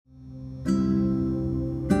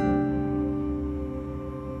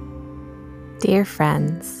Dear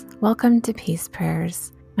friends, welcome to Peace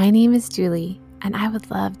Prayers. My name is Julie, and I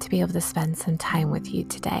would love to be able to spend some time with you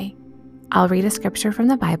today. I'll read a scripture from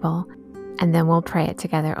the Bible, and then we'll pray it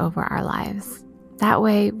together over our lives. That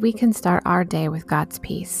way, we can start our day with God's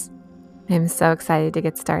peace. I'm so excited to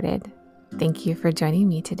get started. Thank you for joining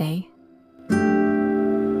me today.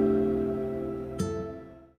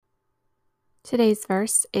 Today's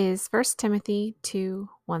verse is 1 Timothy 2,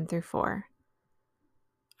 1-4.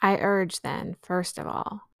 I urge then, first of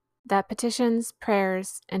all, that petitions,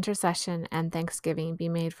 prayers, intercession, and thanksgiving be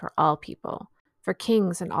made for all people, for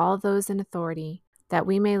kings and all those in authority, that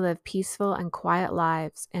we may live peaceful and quiet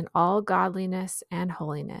lives in all godliness and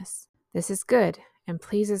holiness. This is good and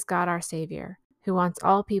pleases God our Savior, who wants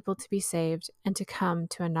all people to be saved and to come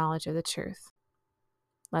to a knowledge of the truth.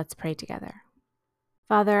 Let's pray together.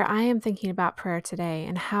 Father, I am thinking about prayer today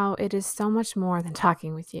and how it is so much more than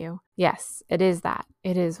talking with you. Yes, it is that.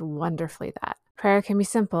 It is wonderfully that. Prayer can be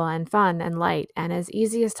simple and fun and light and as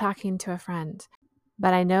easy as talking to a friend.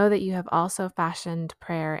 But I know that you have also fashioned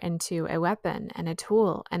prayer into a weapon and a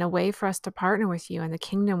tool and a way for us to partner with you in the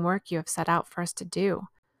kingdom work you have set out for us to do.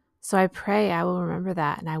 So I pray I will remember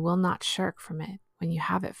that and I will not shirk from it when you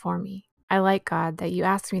have it for me. I like, God, that you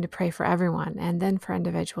ask me to pray for everyone and then for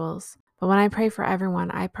individuals. But when I pray for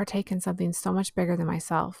everyone, I partake in something so much bigger than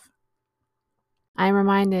myself. I am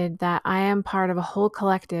reminded that I am part of a whole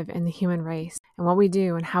collective in the human race, and what we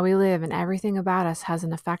do and how we live and everything about us has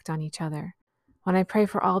an effect on each other. When I pray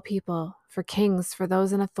for all people, for kings, for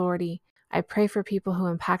those in authority, I pray for people who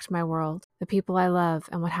impact my world, the people I love,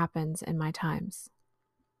 and what happens in my times.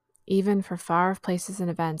 Even for far-off places and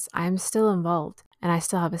events, I am still involved, and I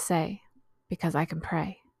still have a say, because I can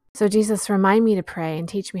pray. So Jesus, remind me to pray and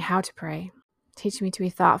teach me how to pray. Teach me to be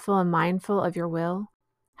thoughtful and mindful of your will.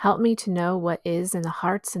 Help me to know what is in the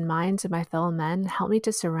hearts and minds of my fellow men. Help me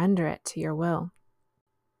to surrender it to your will.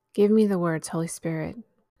 Give me the words, Holy Spirit.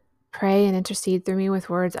 Pray and intercede through me with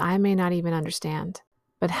words I may not even understand,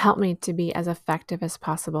 but help me to be as effective as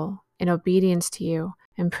possible in obedience to you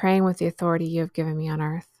and praying with the authority you have given me on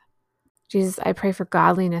earth. Jesus, I pray for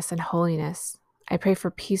godliness and holiness. I pray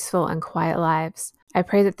for peaceful and quiet lives. I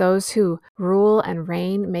pray that those who rule and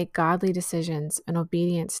reign make godly decisions in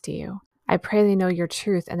obedience to you. I pray they know your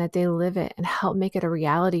truth and that they live it and help make it a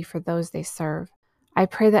reality for those they serve. I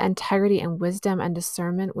pray that integrity and wisdom and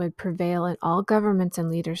discernment would prevail in all governments and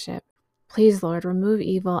leadership. Please, Lord, remove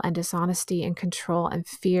evil and dishonesty and control and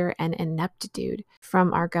fear and ineptitude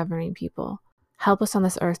from our governing people. Help us on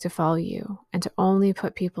this earth to follow you and to only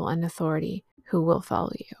put people in authority who will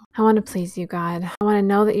follow you. I want to please you, God. I want to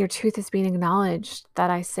know that your truth is being acknowledged, that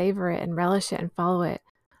I savor it and relish it and follow it.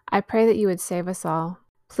 I pray that you would save us all.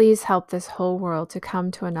 Please help this whole world to come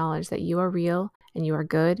to a knowledge that you are real and you are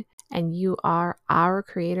good and you are our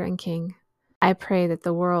Creator and King. I pray that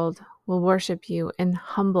the world will worship you in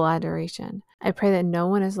humble adoration. I pray that no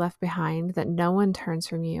one is left behind, that no one turns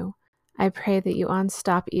from you. I pray that you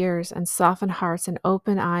unstop ears and soften hearts and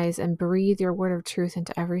open eyes and breathe your word of truth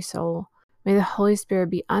into every soul. May the Holy Spirit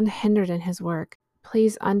be unhindered in his work.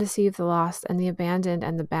 Please undeceive the lost and the abandoned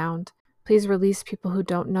and the bound. Please release people who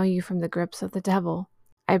don't know you from the grips of the devil.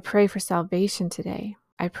 I pray for salvation today.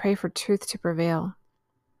 I pray for truth to prevail.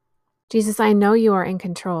 Jesus, I know you are in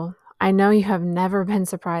control. I know you have never been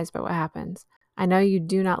surprised by what happens. I know you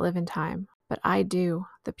do not live in time, but I do.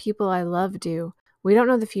 The people I love do. We don't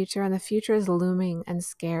know the future, and the future is looming and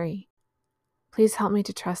scary. Please help me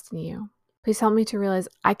to trust in you. Please help me to realize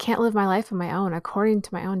I can't live my life on my own, according to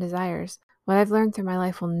my own desires. What I've learned through my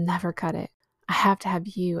life will never cut it. I have to have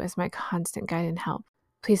you as my constant guide and help.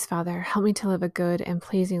 Please, Father, help me to live a good and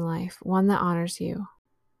pleasing life, one that honors you.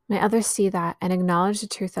 May others see that and acknowledge the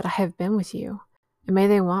truth that I have been with you, and may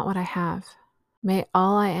they want what I have. May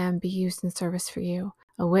all I am be used in service for you,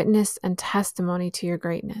 a witness and testimony to your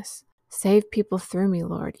greatness. Save people through me,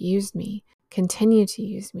 Lord. Use me. Continue to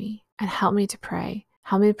use me, and help me to pray.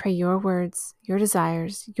 Help me to pray your words, your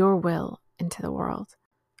desires, your will into the world.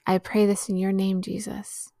 I pray this in your name,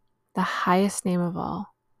 Jesus, the highest name of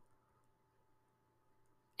all.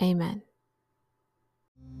 Amen.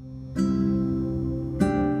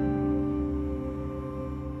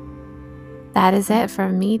 That is it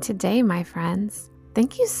from me today, my friends.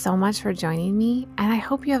 Thank you so much for joining me, and I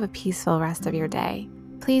hope you have a peaceful rest of your day.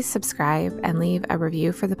 Please subscribe and leave a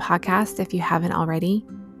review for the podcast if you haven't already.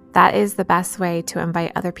 That is the best way to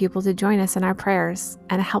invite other people to join us in our prayers,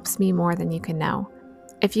 and it helps me more than you can know.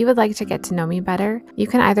 If you would like to get to know me better, you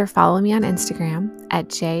can either follow me on Instagram at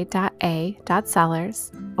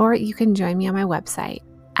j.a.sellers, or you can join me on my website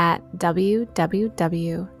at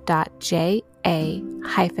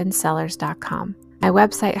www.ja-sellers.com. My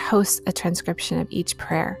website hosts a transcription of each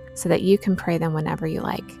prayer so that you can pray them whenever you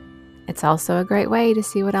like. It's also a great way to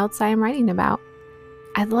see what else I am writing about.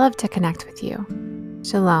 I'd love to connect with you.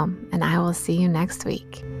 Shalom, and I will see you next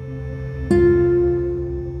week.